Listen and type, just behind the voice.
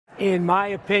In my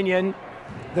opinion,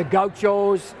 the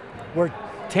Gauchos were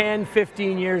 10,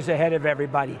 15 years ahead of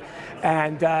everybody.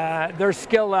 And their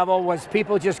skill level was,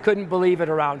 people just couldn't believe it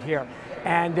around here.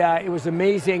 And it was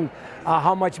amazing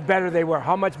how much better they were,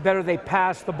 how much better they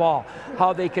passed the ball,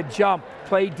 how they could jump,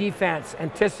 play defense,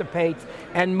 anticipate,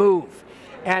 and move.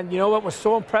 And you know what was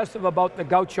so impressive about the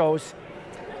Gauchos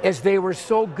is they were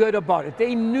so good about it.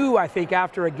 They knew, I think,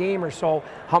 after a game or so,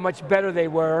 how much better they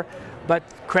were, but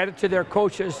credit to their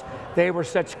coaches, they were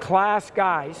such class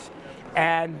guys,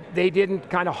 and they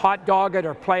didn't kind of hot dog it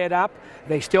or play it up.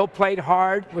 They still played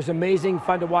hard. It was amazing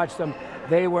fun to watch them.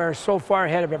 They were so far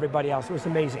ahead of everybody else. It was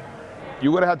amazing.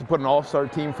 You would have had to put an all-star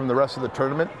team from the rest of the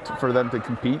tournament for them to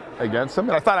compete against them.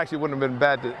 And I thought actually it wouldn't have been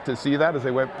bad to see that as they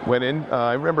went in.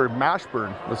 I remember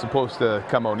Mashburn was supposed to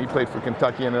come out, and he played for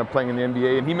Kentucky, ended up playing in the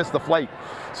NBA, and he missed the flight.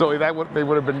 So they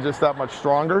would have been just that much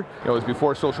stronger. You know, it was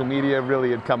before social media really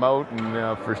had come out,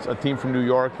 and for a team from New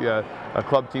York, a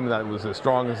club team that was as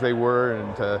strong as they were,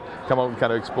 and to come out and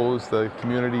kind of expose the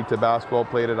community to basketball,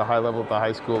 played at a high level, at the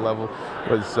high school level,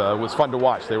 was fun to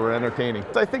watch. They were entertaining.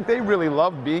 I think they really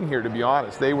loved being here, to be honest.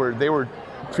 They were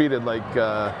treated like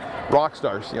rock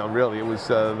stars, you know, really. It was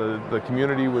the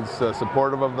community was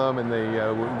supportive of them, and they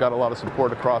got a lot of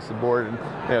support across the board,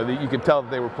 and you could tell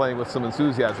that they were playing with some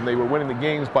enthusiasm. They were winning the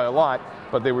games by a lot,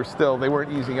 but they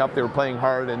weren't easing up. They were playing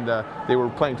hard, and they were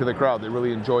playing to the crowd. They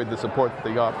really enjoyed the support that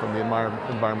they got from the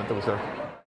environment that was there.